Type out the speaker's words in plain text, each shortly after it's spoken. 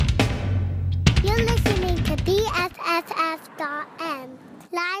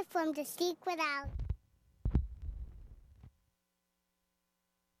from the secret out.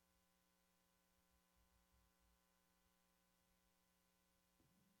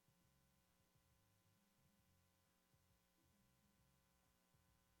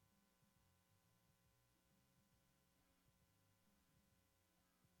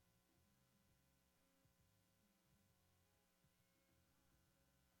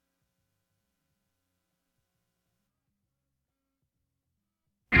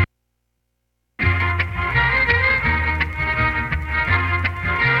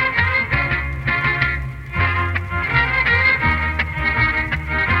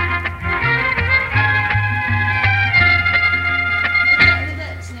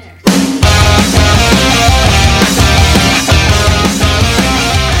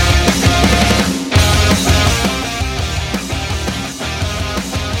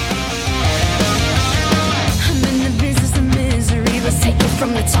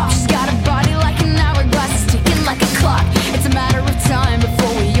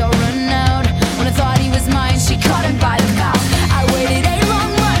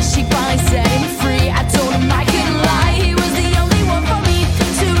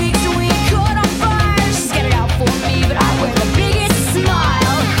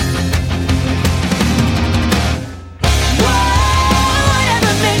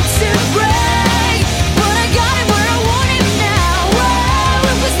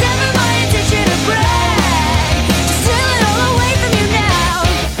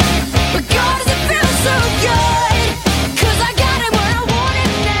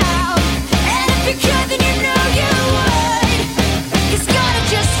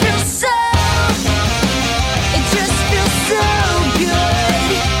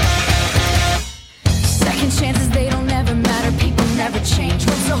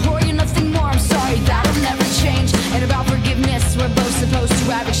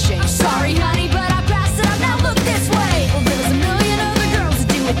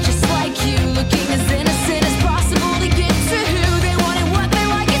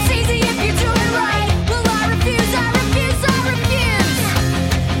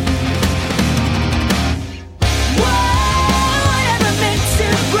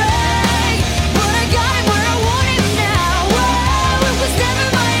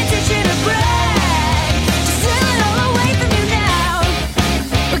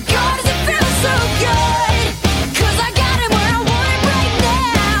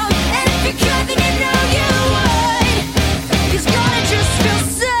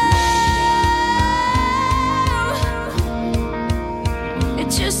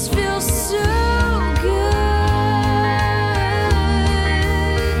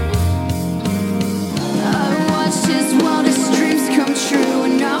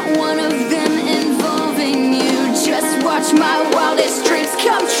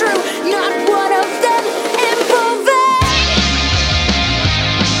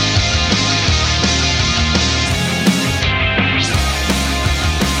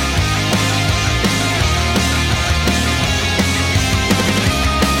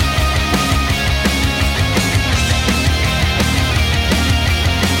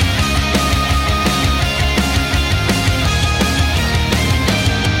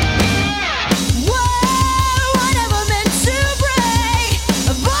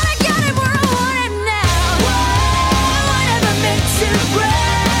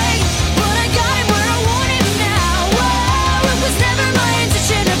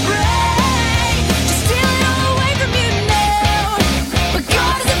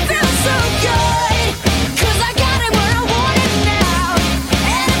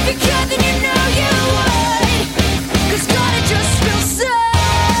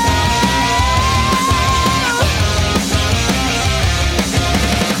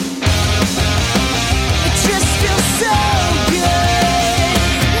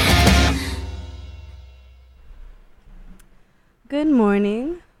 Good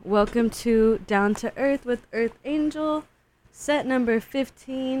morning. Welcome to Down to Earth with Earth Angel, set number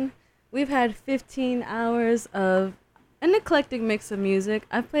 15. We've had 15 hours of an eclectic mix of music.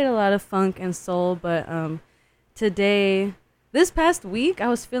 I've played a lot of funk and soul, but this past week, I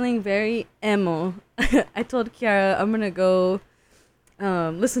was feeling very emo. I told Kiara I'm going to go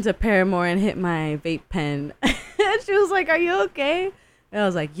listen to Paramore and hit my vape pen. And she was like, "Are you okay?" And I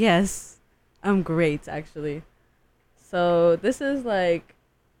was like, "Yes, I'm great, actually." So this is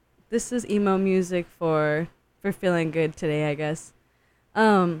emo music for feeling good today, I guess.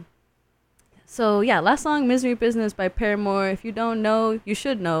 So yeah, last song, Misery Business by Paramore. If you don't know, you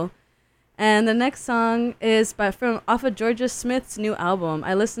should know. And the next song is from off of Georgia Smith's new album.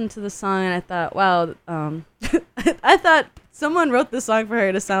 I listened to the song and I thought, wow, I thought someone wrote this song for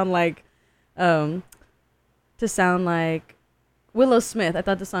her to sound like Willow Smith. I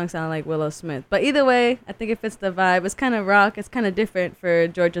thought the song sounded like Willow Smith. But either way, I think it fits the vibe. It's kind of rock. It's kind of different for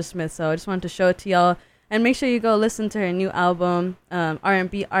Georgia Smith. So I just wanted to show it to y'all. And make sure you go listen to her new album,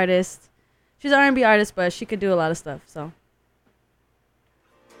 R&B artist. She's an R&B artist, but she could do a lot of stuff. So.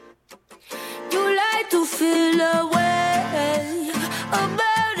 You like to feel away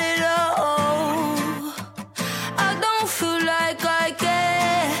about it all. I don't feel like I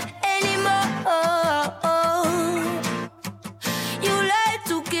care anymore. You like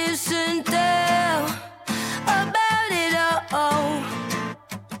to kiss and tell about it all.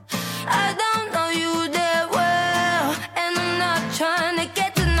 I don't know you that well, and I'm not trying to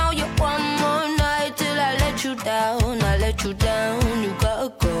get to know you one more night till I let you down. I let you down, you gotta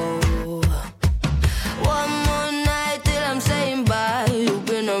go. One more night till I'm saying bye. You've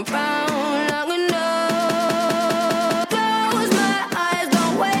been around long enough. Close my eyes,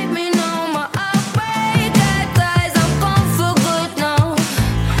 don't wake me no more. I'll break at eyes, I'm gone for good now.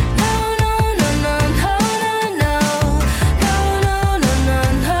 No, no, no, no, no, no, no, no, no, no,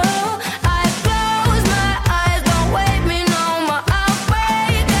 no. I close my eyes, don't wake me no more. I'll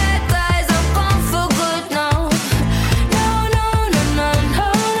break at eyes, I'm gone for good now. No, no, no, no,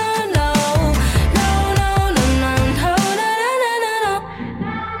 no, no, no.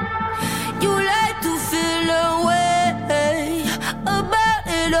 You like to feel away about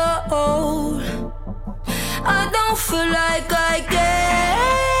it all. I don't feel like I care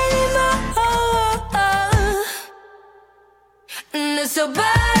anymore. And it's so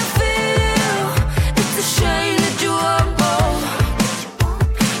bad I feel. It's a shame that you are bold.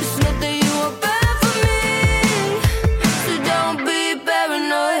 It's not that you are bad for me, so don't be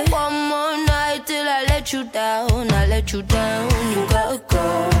paranoid. One more night till I let you down. I let you down, you gotta go.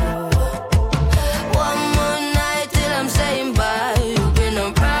 One more night till I'm saying bye. You've been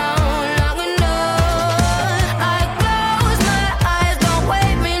around long enough. I close my eyes, don't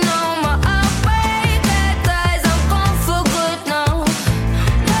wake me no more. I'll break at eyes, I'm gone for good now.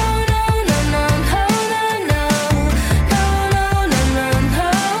 No,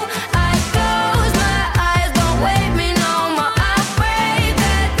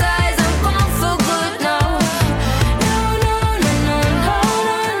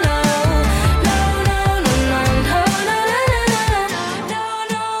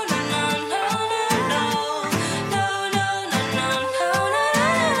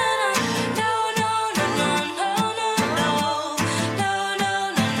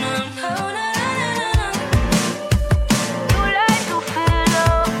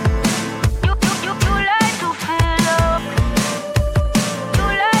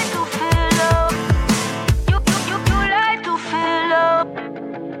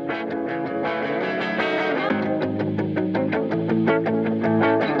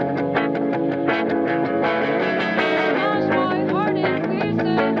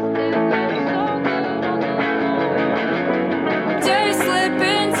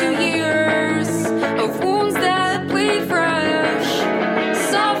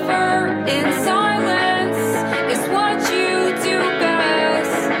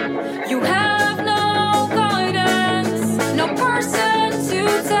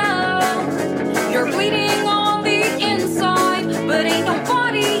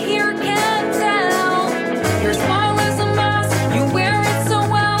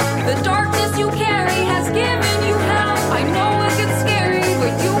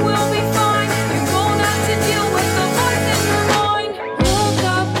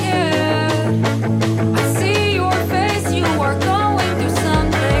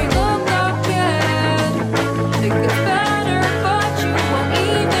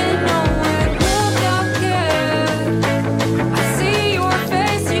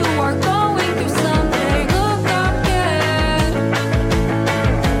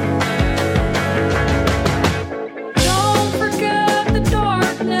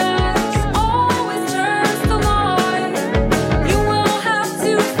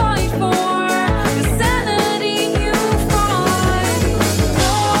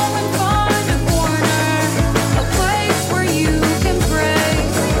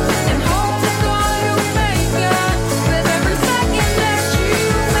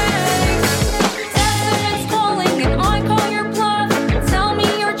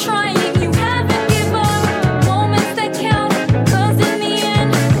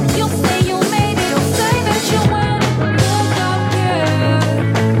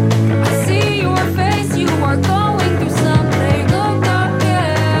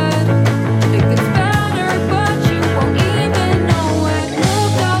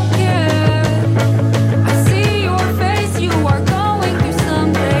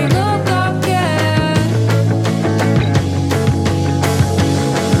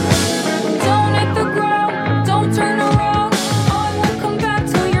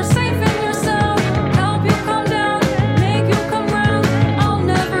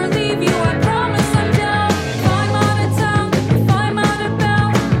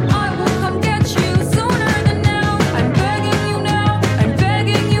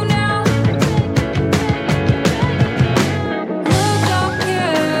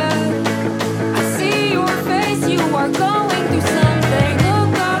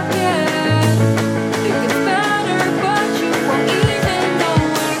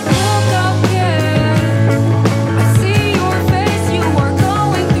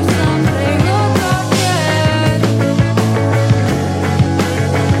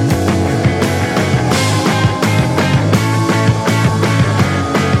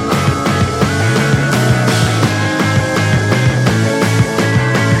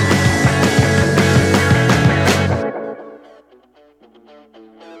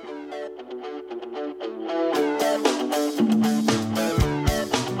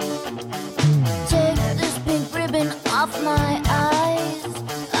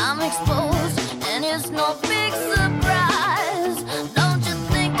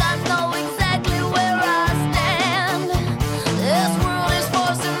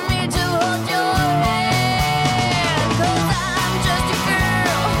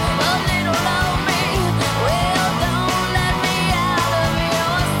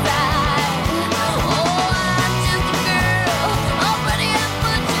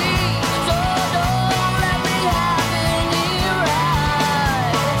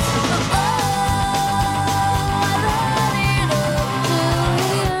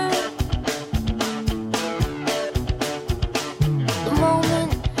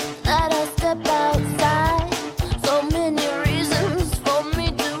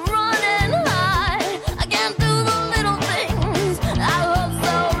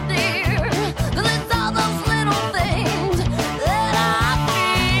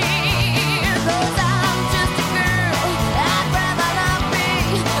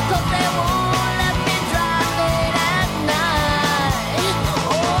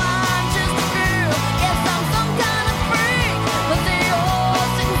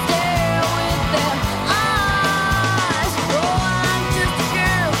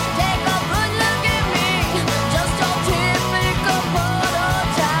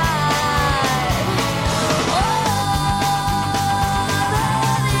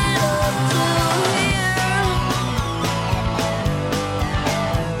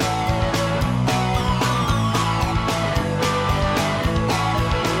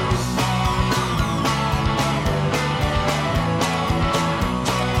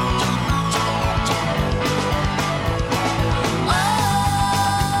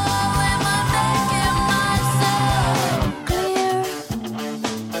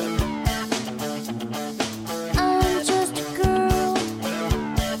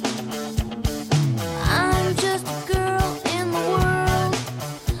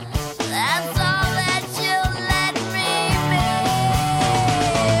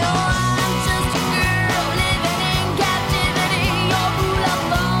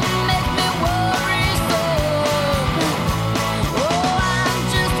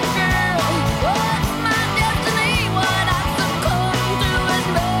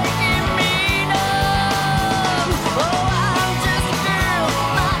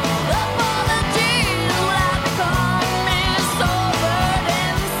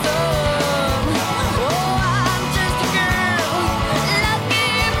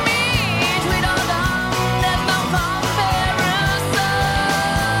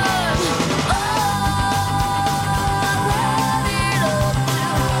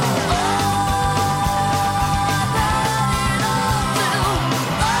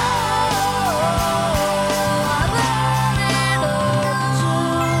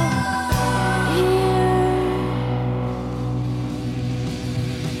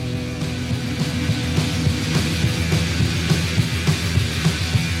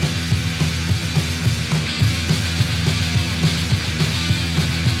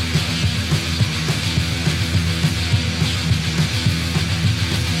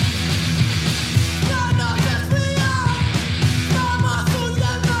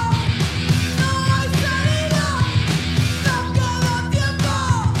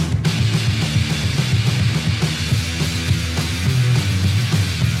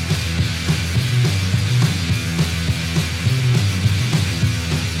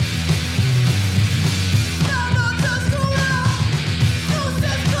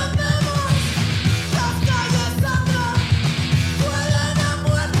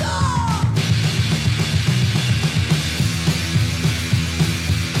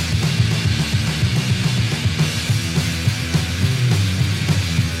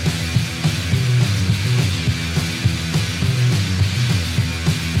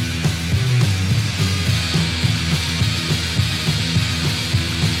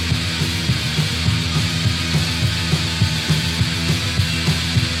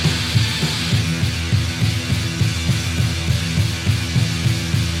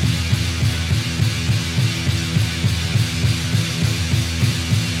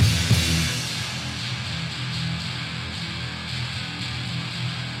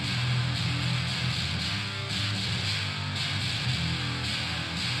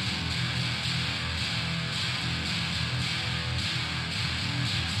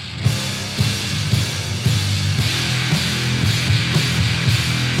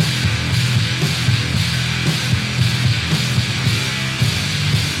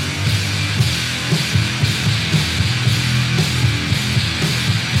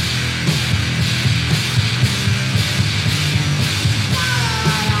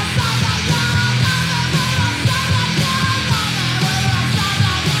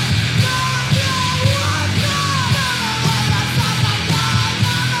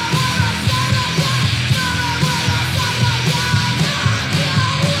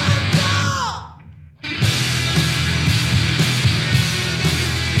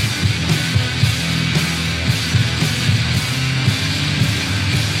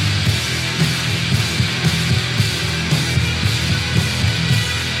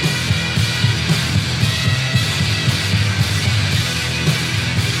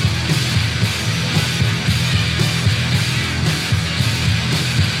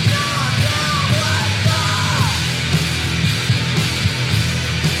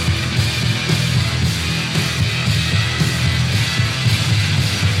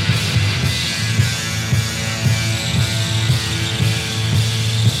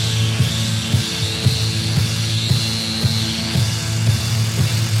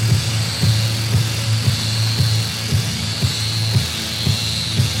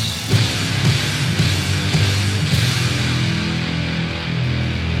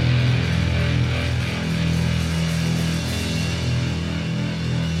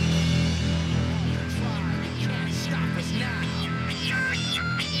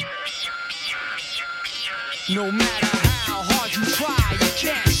 No matter how hard you try, you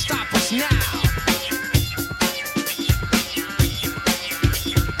can't stop us now.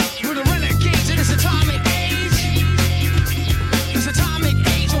 We're the renegades in this atomic age. This atomic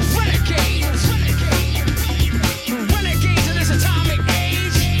age of renegades. We're renegades in this atomic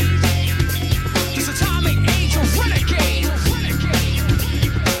age. This atomic age of renegades.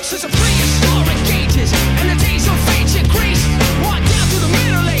 Since the prehistoric ages and the days of ancient Greece, on down through the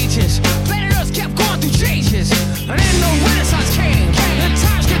Middle Ages, planet Earth kept going through changes. And then the Renaissance came, and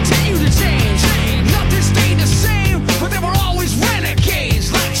times continue to change. Nothing stayed the same, but there were always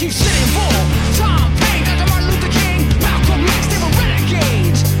renegades. Like Chief Sitting Bull, Tom Paine, Dr. Martin Luther King, Malcolm X, they were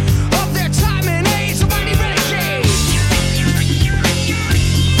renegades. Of their time and age, somebody renegades.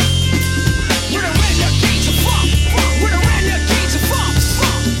 We're the renegades of funk. We're the renegades of funk.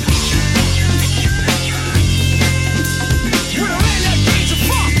 We're the renegades of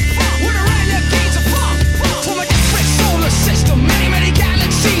funk. We're the renegades of funk. From a different solar system, many, many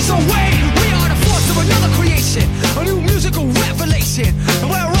galaxies away, we are the force of another creation, a new musical revelation. And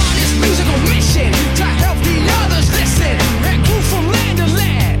we're on this musical mission to help the others listen. And grew from land to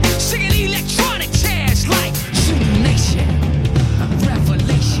land, singing electronic chants like simulation,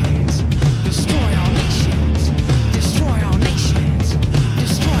 revelations, destroy our nations, destroy our nations,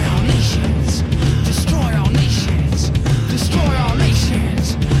 destroy our nations, destroy our nations, destroy our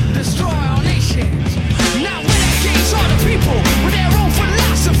nations, destroy our nations. Now renegades are the people with their own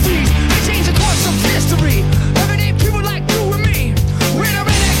philosophies. They change the course of history. Everyday people like you and me. We're the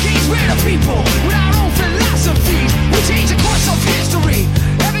renegades, we're the people with our own philosophies. We change the course of history.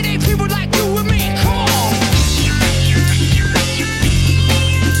 Everyday people like you and me. Come on.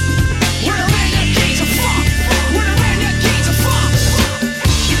 We're the renegades of funk. We're the renegades of funk.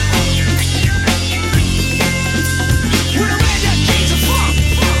 We're the renegades of funk.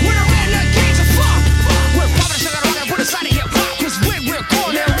 We're the renegades of funk. We're poppin' sugar, I'm gonna put aside of hip hop, 'cause when we're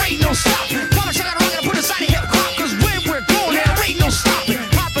going, there ain't no stopping. Poppin' sugar, I'm gonna put aside of hip hop, 'cause when we're going, there ain't no stopping.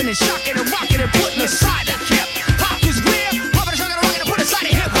 Poppin' and shocking and rockin' and putting aside the hip hop, 'cause we're poppin' sugar, I'm gonna put aside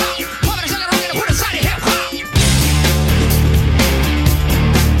of hip hop. Poppin' sugar, I'm gonna put aside of hip hop.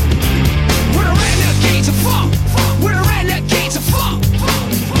 We're the renegades of funk. We're the renegades of funk.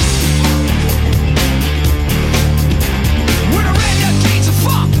 We're the renegades of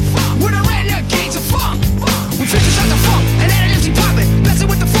funk. We're the renegades of funk. We finish out the funk and that energy popping, messing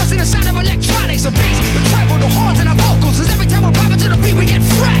with the force and the sound of electronics, the bass, the treble, the horns, and the vocals. 'Cause every time we're popping to the beat, we get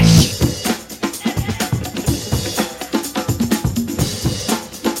fresh.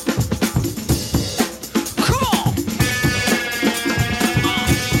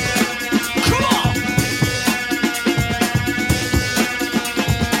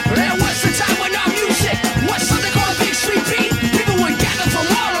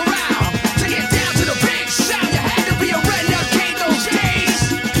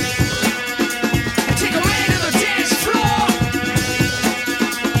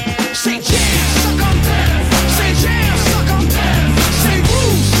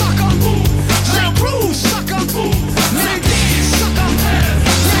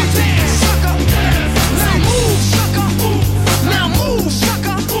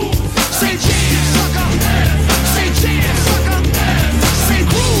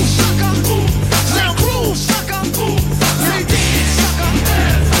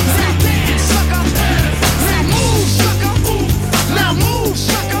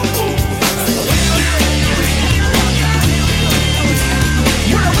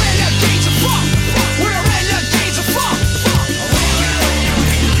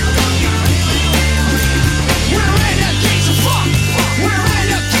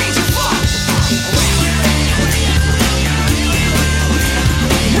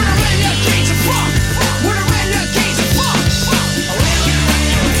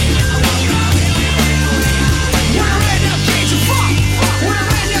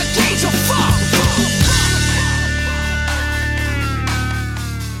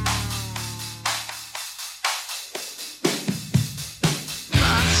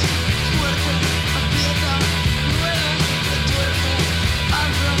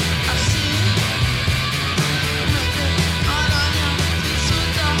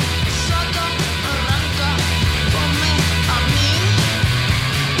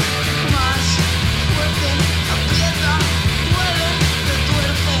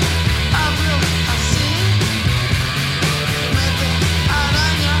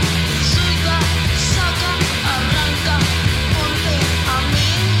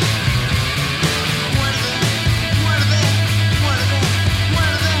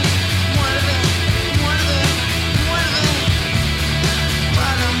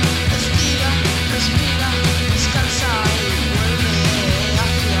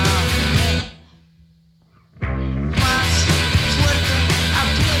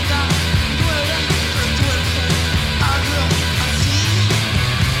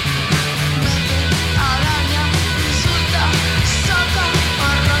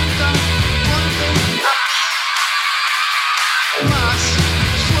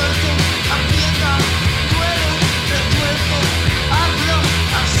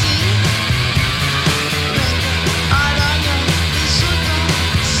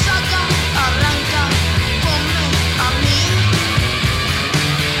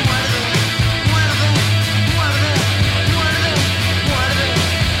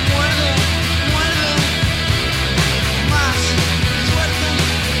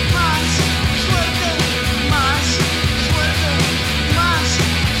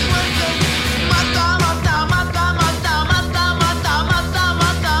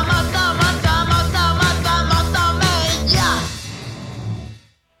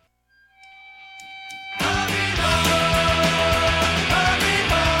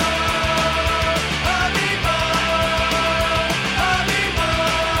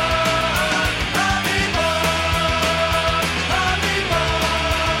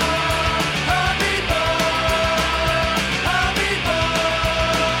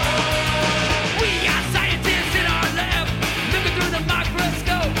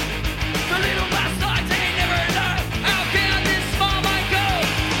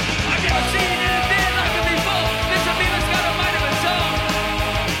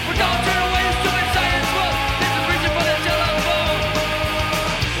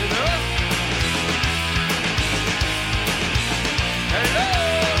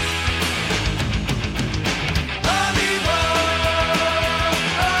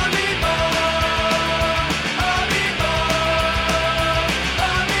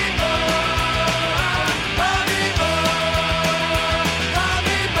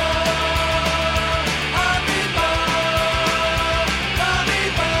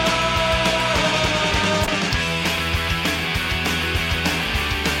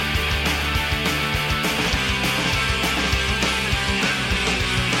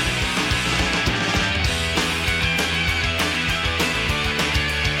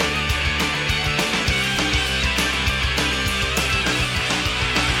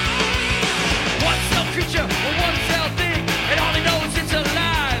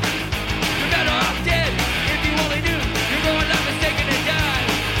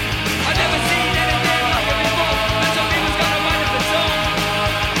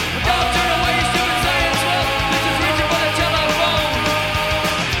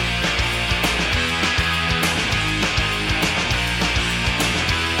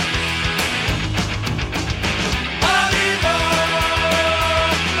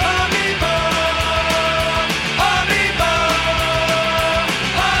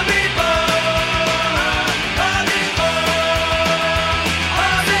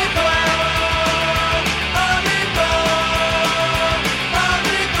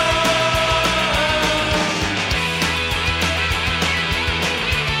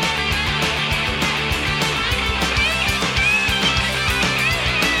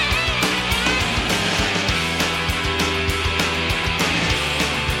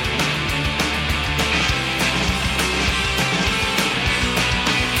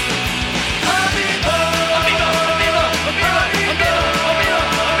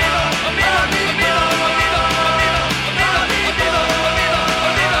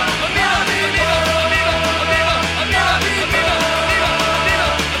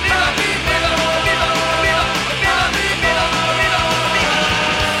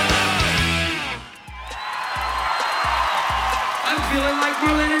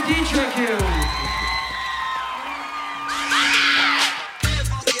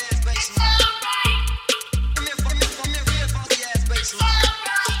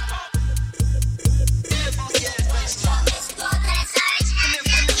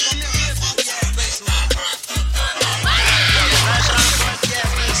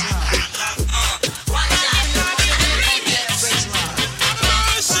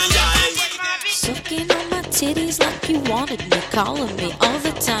 titties like you wanted me, calling me all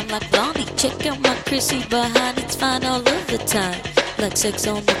the time like Blondie. Check out my Chrissy behind, it's fine all of the time, like sex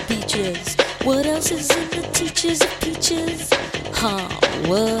on the beaches. What else is in the teachers of peaches? Huh,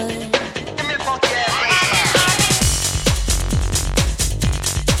 what?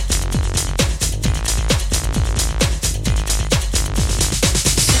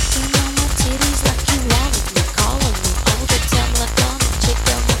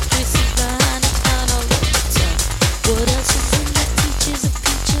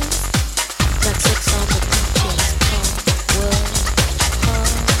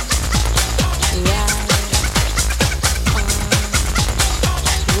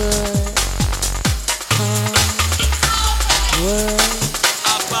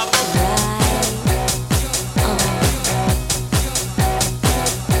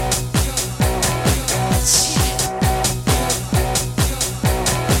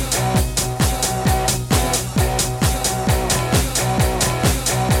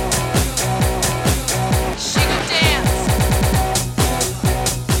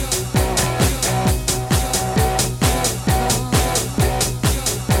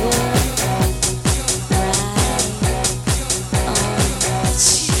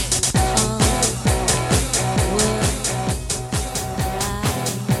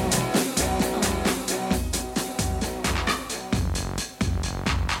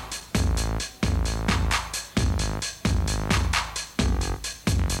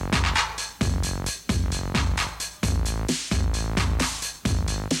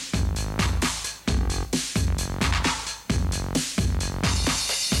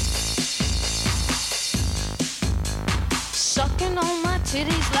 Sucking on my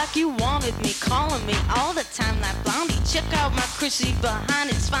titties like you wanted me, calling me all the time like Blondie. Check out my Chrissy behind,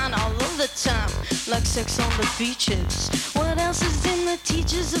 it's fine all of the time, like sex on the beaches. What else is in the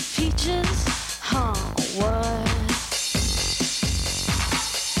teachers of peaches? Huh, what?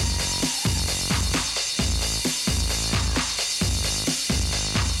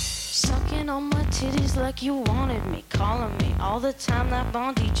 Sucking on my titties like you wanted me, calling me all the time like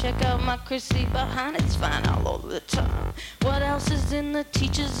Blondie. Check out my Chrissy behind, it's fine all over the time. What else is in the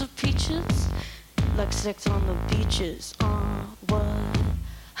teachers of peaches? Like sex on the beaches. What?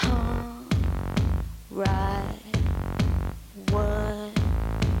 Huh? Right. What?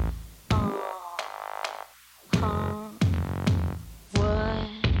 Huh? What?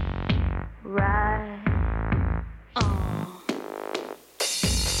 Right.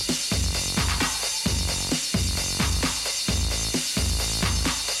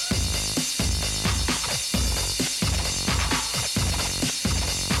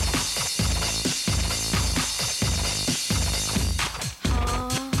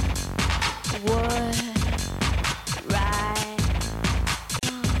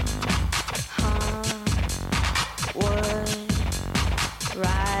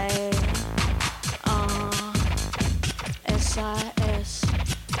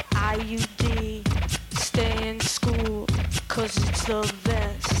 IUD, stay in school, cause it's the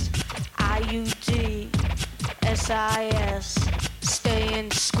best. IUD, SIS, stay in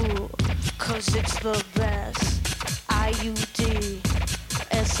school, cause it's the best. IUD,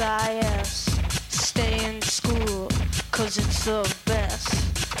 SIS, stay in school, cause it's the best.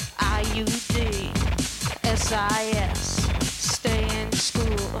 IUD, SIS, stay in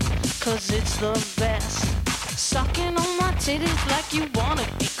school, cause it's the best. Sucking on my titties like you wanted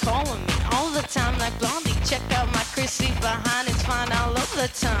me, calling me all the time like Blondie. Check out my Chrissy behind, it's fine all of the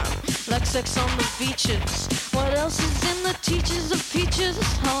time, like sex on the beaches. What else is in the teachers of peaches?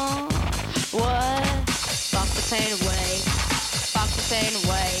 Huh? What? Fuck the pain away, fuck the pain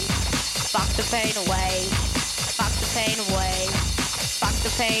away, fuck the pain away, fuck the pain away, fuck the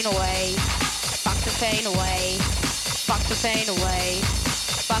pain away, fuck the pain away, fuck the pain away,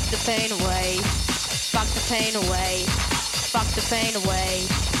 fuck the pain away. Fuck the pain away, fuck the pain away,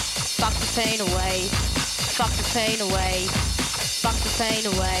 fuck the pain away, fuck the pain away, fuck the pain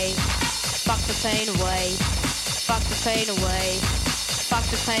away, fuck the pain away, fuck the pain away, fuck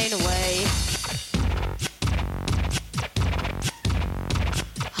the pain away.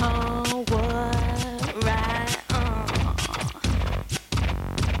 Oh, what, right,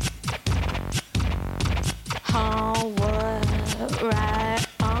 Oh, what, right,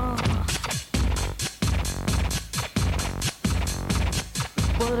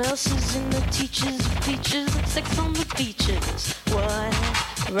 What else is in the teachers of peaches? Sex on the beaches. What?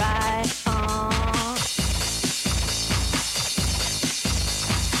 Right on.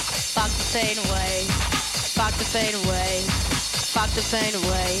 Fuck the pain away. Fuck the pain away. Fuck the pain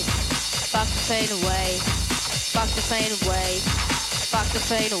away. Fuck the pain away. Fuck the pain away. Fuck the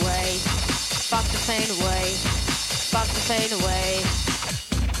pain away. Fuck the pain away. Fuck the pain away.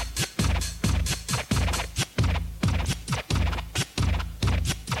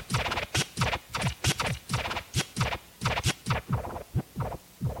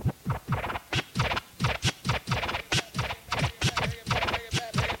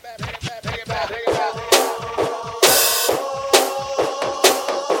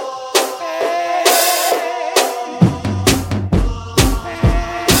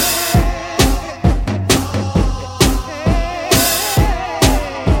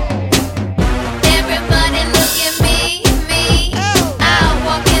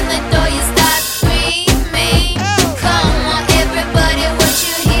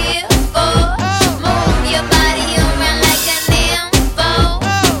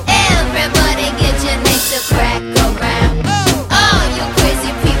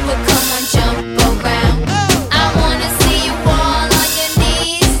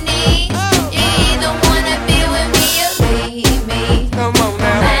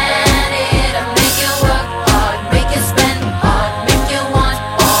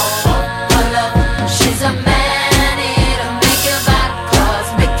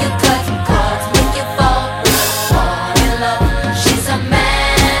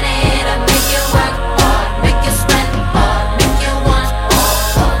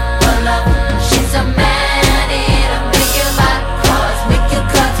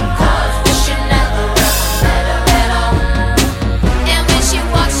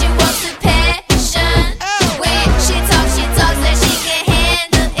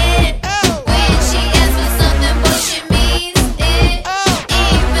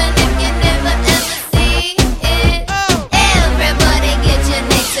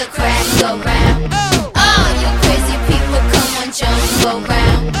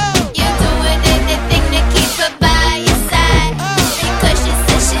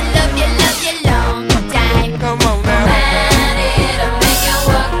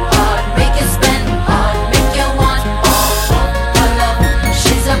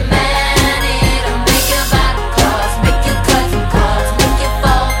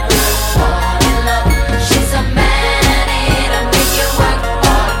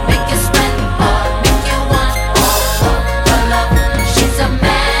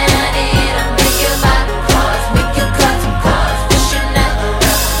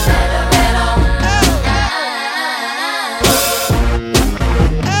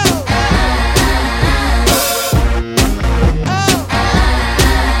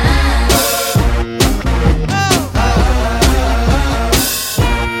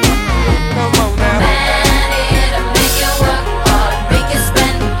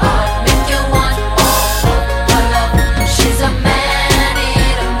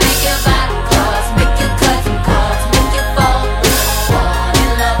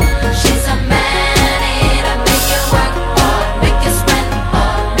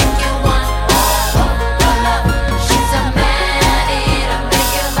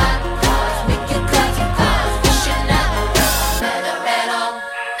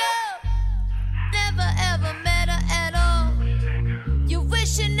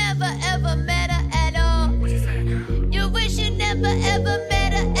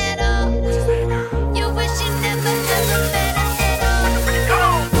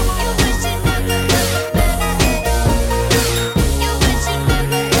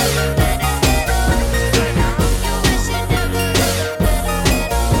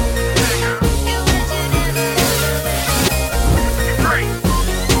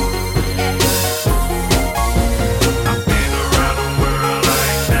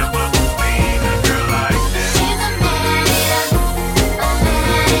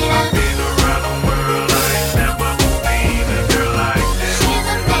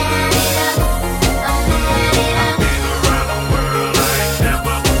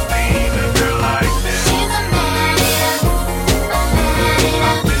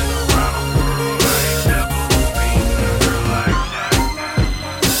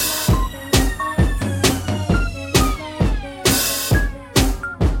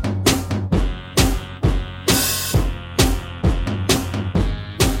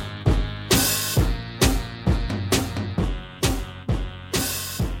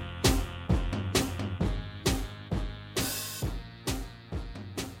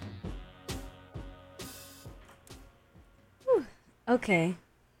 Okay.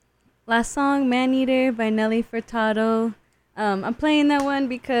 Last song, Man Eater by Nelly Furtado. I'm playing that one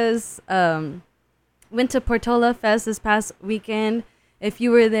because went to Portola Fest this past weekend. If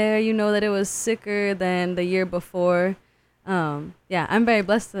you were there, you know that it was sicker than the year before. Yeah, I'm very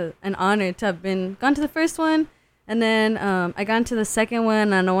blessed and honored to have gone to the first one. And then I got into the second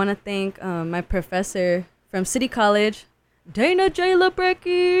one, and I want to thank my professor from City College, Dana J.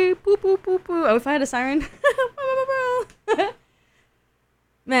 Lebrecki. Poo poo poo poo. Oh, if I had a siren.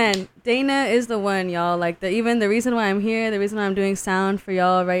 Man, Dana is the one, y'all. Like, even the reason why I'm here, the reason why I'm doing sound for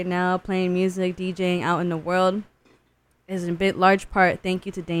y'all right now, playing music, DJing out in the world, is in large part thank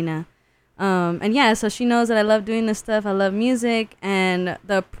you to Dana. And yeah, so she knows that I love doing this stuff. I love music, and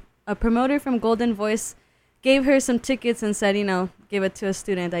a promoter from Golden Voice gave her some tickets and said, give it to a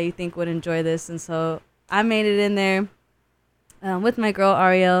student that you think would enjoy this. And so I made it in there with my girl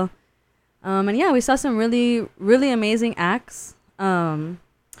Ariel. And yeah, we saw some really, really amazing acts. I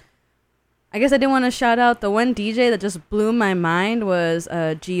guess I did want to shout out the one DJ that just blew my mind was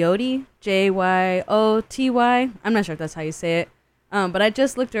Jyoty, Jyoty. I'm not sure if that's how you say it. But I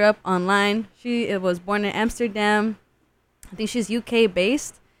just looked her up online. She was born in Amsterdam. I think she's UK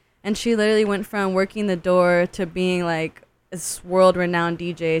based. And she literally went from working the door to being like this world-renowned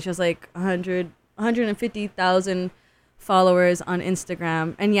DJ. She has like 150,000 followers on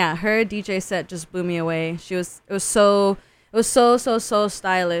Instagram. And yeah, her DJ set just blew me away. It was so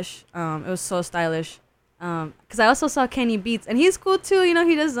stylish. It was so stylish. Because I also saw Kenny Beats, and he's cool too. He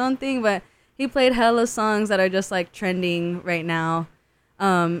does his own thing, but he played hella songs that are just like trending right now.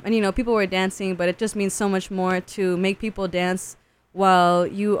 And people were dancing, but it just means so much more to make people dance while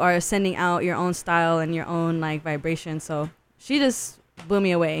you are sending out your own style and your own like vibration. So she just blew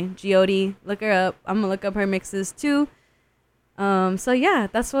me away. Jyoty, look her up. I'm gonna look up her mixes too. So yeah,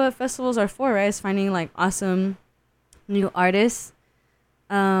 that's what festivals are for, right? Is finding like awesome new artists.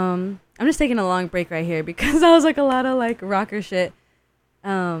 I'm just taking a long break right here because that was like a lot of like rocker shit.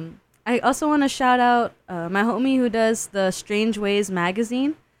 I also want to shout out my homie who does the Strange Ways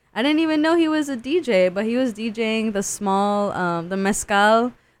magazine. I didn't even know he was a DJ, but he was DJing the small, the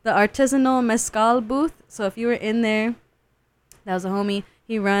mezcal, the artisanal mezcal booth. So if you were in there, that was a homie.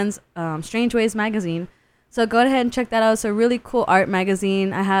 He runs Strange Ways magazine. So go ahead and check that out. It's a really cool art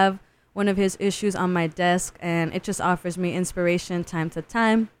magazine. I have one of his issues on my desk, and it just offers me inspiration time to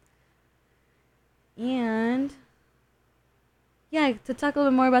time. And yeah, to talk a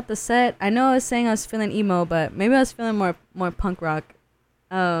little bit more about the set, I know I was saying I was feeling emo, but maybe I was feeling more punk rock.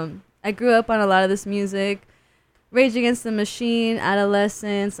 I grew up on a lot of this music. Rage Against the Machine,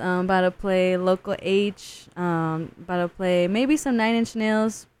 Adolescence, about to play Local H, about to play maybe some 9 Inch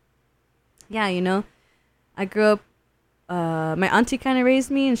Nails. Yeah, I grew up, my auntie kind of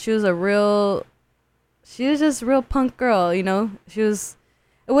raised me, and she was just a real punk girl, it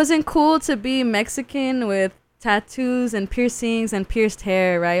wasn't cool to be Mexican with tattoos and piercings and pierced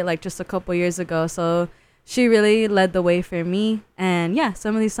hair, right? Like just a couple years ago. So she really led the way for me. And yeah,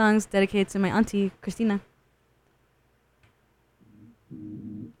 some of these songs dedicated to my auntie, Christina.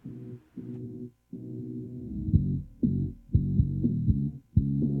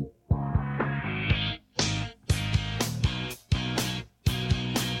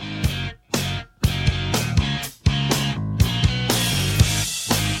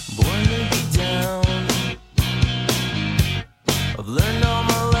 I've learned all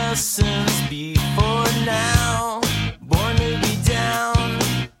my lessons before now. Born to be down.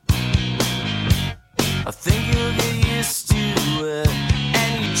 I think you'll get used to it,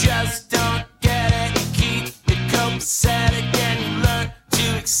 and you just don't get it. You keep it copacetic, and you learn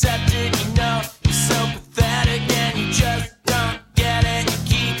to accept it. You're so pathetic, and you just don't get it. You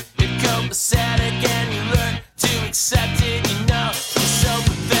keep it copacetic, and you learn to accept it. You're so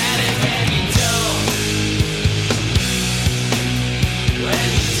pathetic, and you don't. When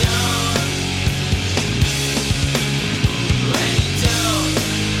you don't, when you don't,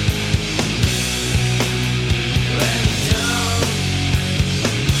 when you don't,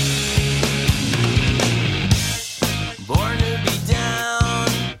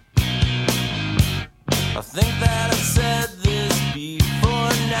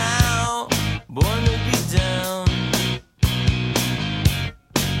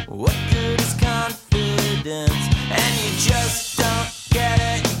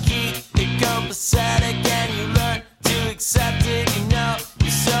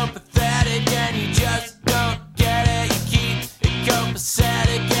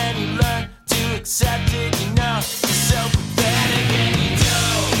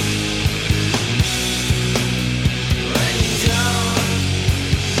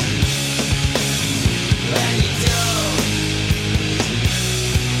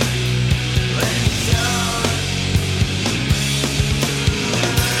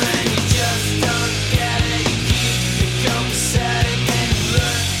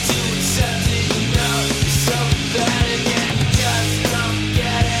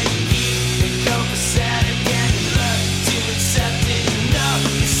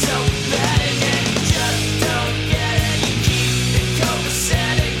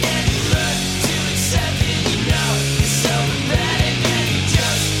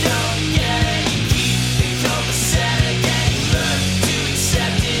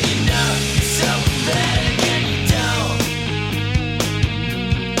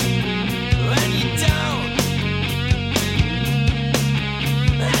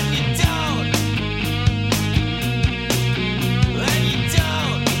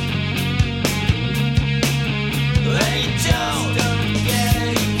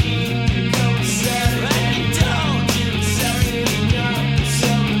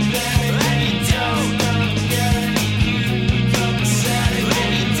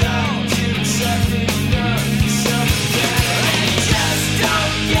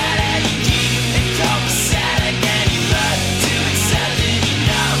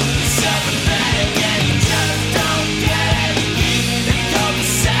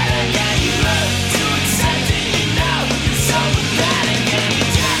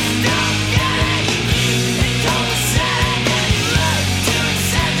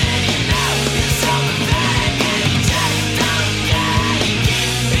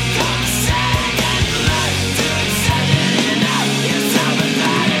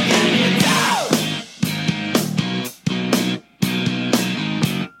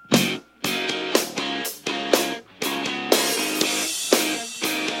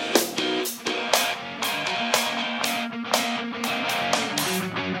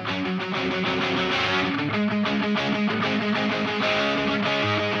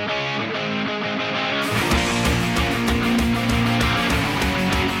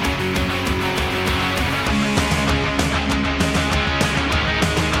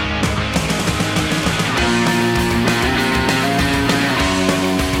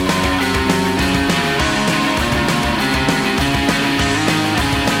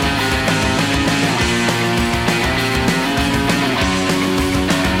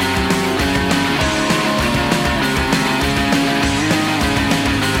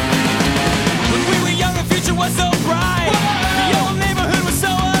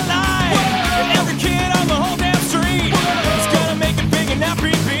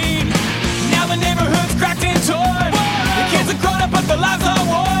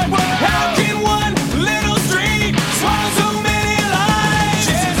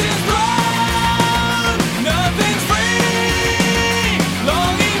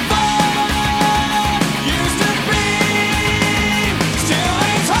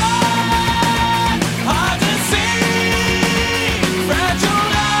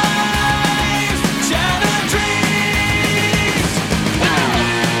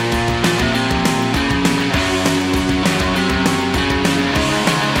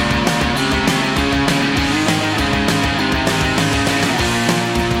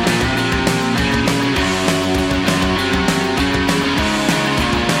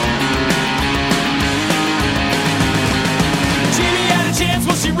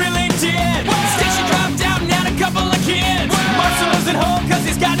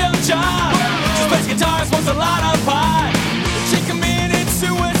 shop. Just plays guitar, smokes a lot of pot. The chick committed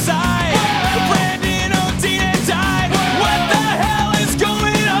suicide. Brandon O'Dean died. What the hell is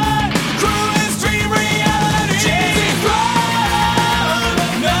going on? Cruelest dream reality. Chasing throne,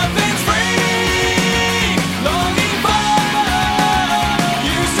 nothing's free. Longing for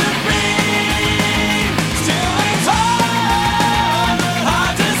used to be. Still it's hard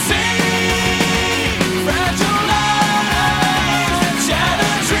to see. Fragile lives,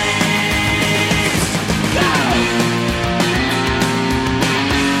 shattered dreams.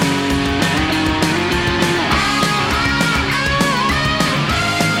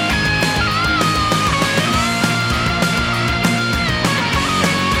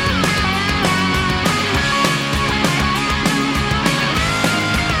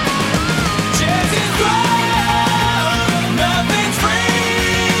 Chasing throne, nothing's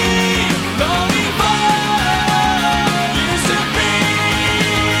free. Longing for used to be.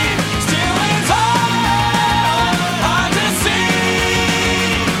 Still it's hard to see.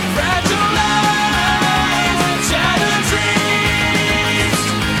 Fragile lives, shattered dreams.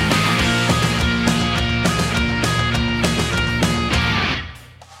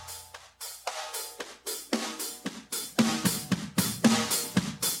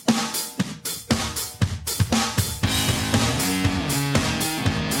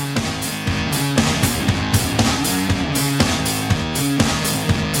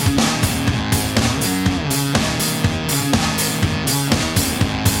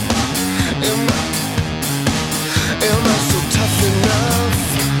 Am I so tough enough?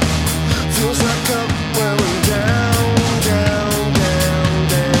 Feels like I'm wearing down, down, down,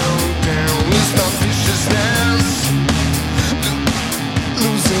 down, down. Lose my viciousness,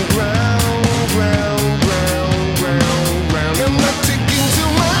 losing ground, ground, ground, ground, ground. Am I taking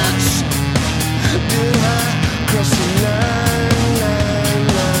too much? Did I cross the line, line,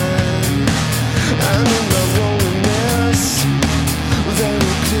 line? I'm in my loneliness,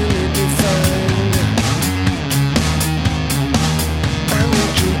 very clearly defined. I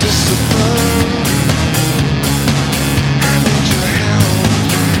need your discipline. I need your help.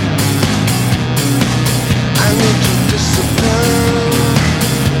 I need your discipline.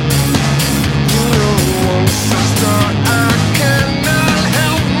 You know once I start, I cannot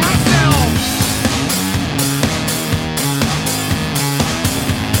help myself.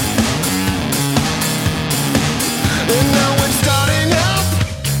 And now it's starting up.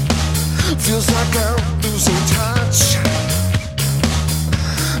 Feels like I'm losing touch.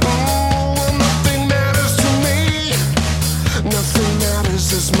 Oh, well, nothing matters to me. Nothing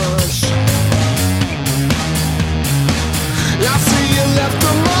matters as much. I see you left a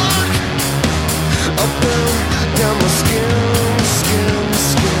mark up and down my skin, skin,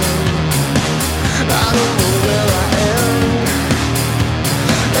 skin. I don't know where I end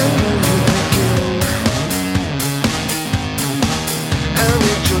and where you begin. I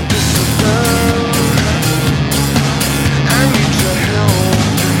need your discipline. I need your help.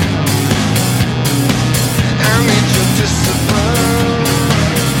 I need your discipline.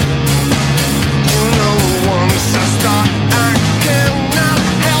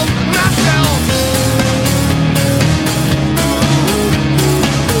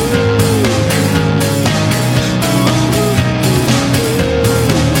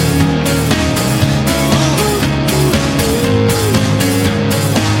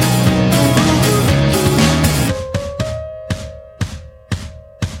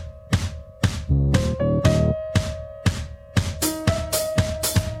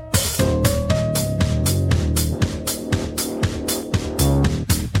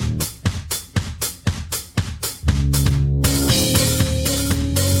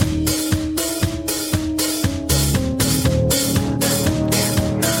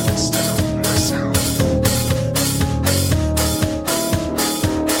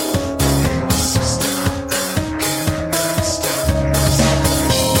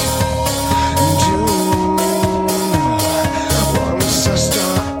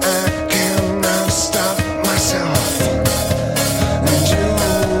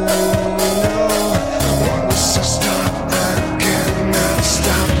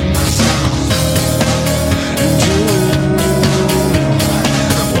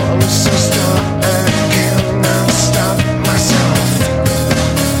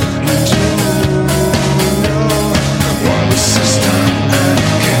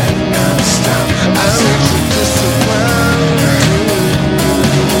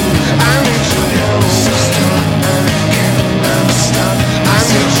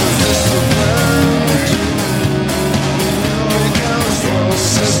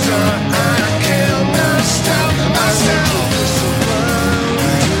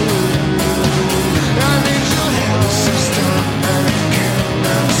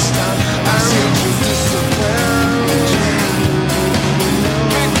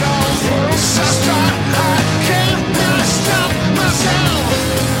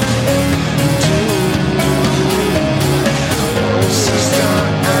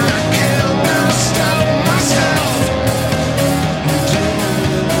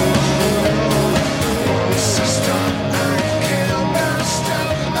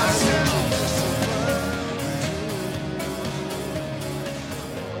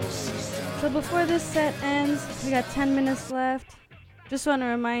 before this set ends, we got 10 minutes left. Just want to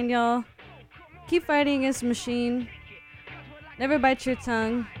remind y'all, keep fighting against the machine. Never bite your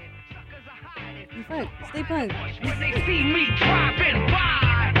tongue. And fuck, stay punk. When they see me driving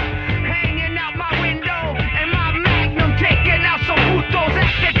by, hanging out my window, and my Magnum taking out some putos.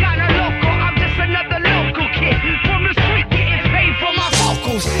 Este kinda loco, I'm just another local kid from the street getting paid for my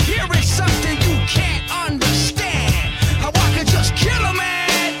vocals. Here is something you can't understand, how I could just kill a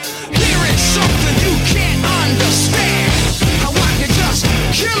man. Here is something you can't understand, how I could just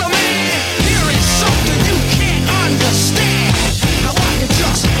kill a man. Here is something you can't understand, how I could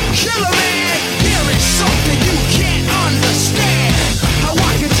just kill a man. Here is something you can't understand, how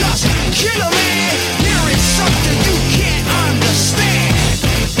I could just kill a man. Here is something you can't understand.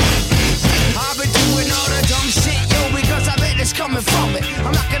 I've been doing all the dumb shit, yo, because I bet it's coming from it.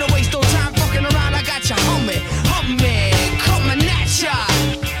 I'm not gonna waste no time fucking around, I got you humming, coming at ya.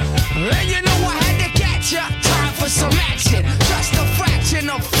 And you know I had to catch ya. Time for some action, just a fraction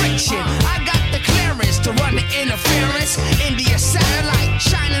of friction. I got the clearance to run the interference. India satellite,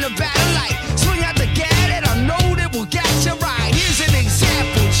 shining a battle light. Swing out the gadget, I know that will get you right. Here's an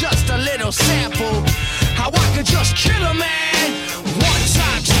example, just a little sample, how I could just kill a man. One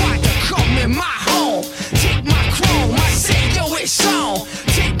time tried to come in my home, take my chrome, I said yo it's on.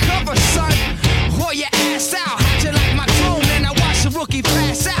 Take cover son, or your ass out. How'd you like my clone? And I watched the rookie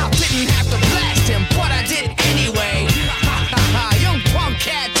pass out. Didn't have to blast him, but I did anyway. Ha ha ha, young punk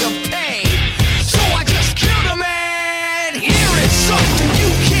had to pay, so I just killed a man. Here is something you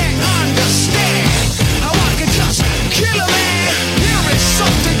can't understand, how I could just kill a man. Here is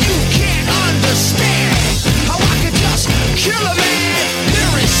something you can't understand, how I could just kill a man.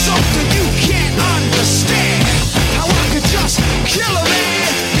 Here is something you can't understand, how I could just kill a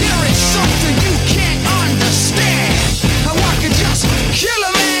man. Here is something you can't understand, how I could just kill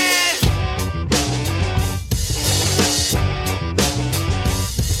a man.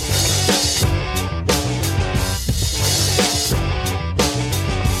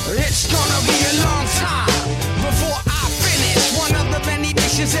 It's gonna be a long time before I finish one of the many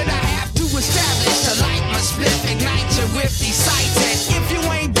missions that I have to establish. To light my split, ignite you with these sights. And if you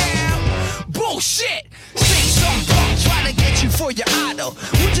ain't down, bullshit. Say some punk try to get you for your idol.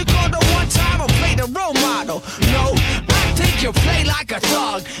 Would you go the one time or play the role model? No, I think you play like a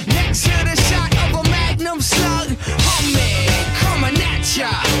thug. Next to the shot of a magnum slug, coming at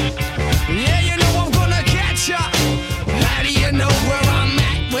ya. Yeah, you know I'm gonna catch ya. How do you know where I'm at?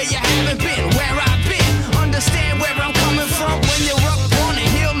 Where you haven't been, where I've been. Understand where I'm coming from when you're up on a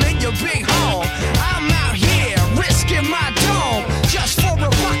hill in your big home. I'm out here risking my dome just for a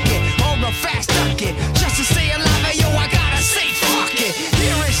bucket or a fast ducket. Just to stay alive, and yo, I gotta say fuck it.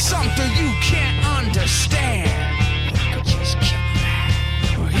 Here is something you can't understand. I could just kill a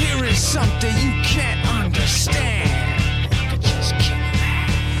man. Here is something you can't understand. I could just kill a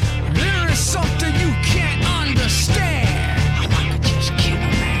man. Here is something you can't understand. I could just kill a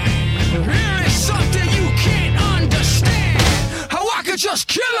man. Here is something you can't understand, how I could just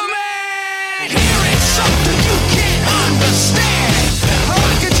kill a man. Here is something you can't understand, how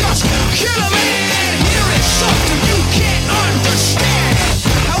I could just kill a man. Here is something you can't understand,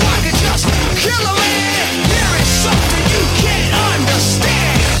 how I could just kill a man. Here is something you can't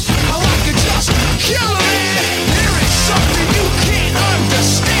understand, how I could just kill a man. Here is something you can't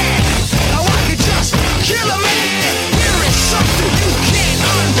understand, how I could just kill a man. Here is something you can't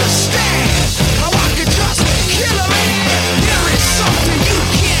understand, how I could just kill a man. Here is something you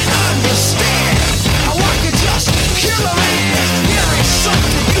can't understand, how I could just kill a man. Here is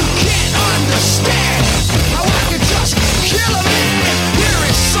something you can't understand, how I could just kill a man. Here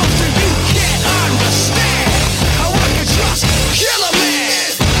is something you can't understand, how I could just kill a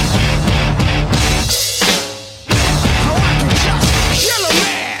man. How I could just kill a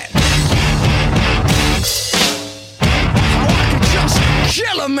man. How I could just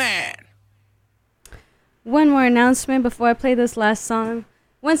kill a man. One more announcement before I play this last song.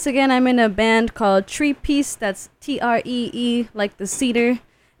 Once again, I'm in a band called Tree Peace. That's Tree, like the cedar,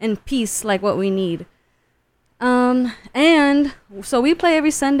 and peace, like what we need. And so we play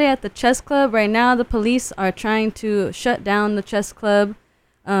every Sunday at the chess club. Right now, the police are trying to shut down the chess club,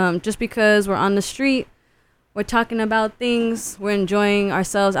 just because we're on the street. We're talking about things. We're enjoying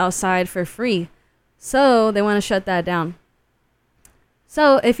ourselves outside for free. So they want to shut that down.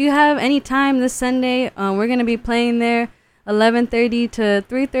 So if you have any time this Sunday, we're going to be playing there 11:30 to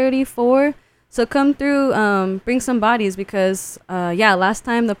 3:34. So come through, bring some bodies because, last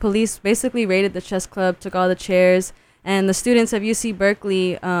time the police basically raided the chess club, took all the chairs, and the students of UC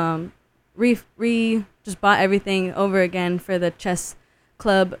Berkeley just bought everything over again for the chess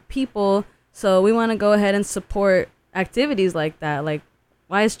club people So we want to go ahead and support activities like that. Like,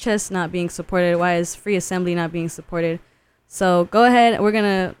 why is chess not being supported? Why is free assembly not being supported? So go ahead. We're going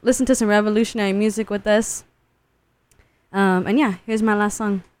to listen to some revolutionary music with us. And yeah, here's my last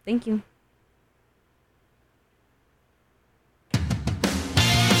song. Thank you.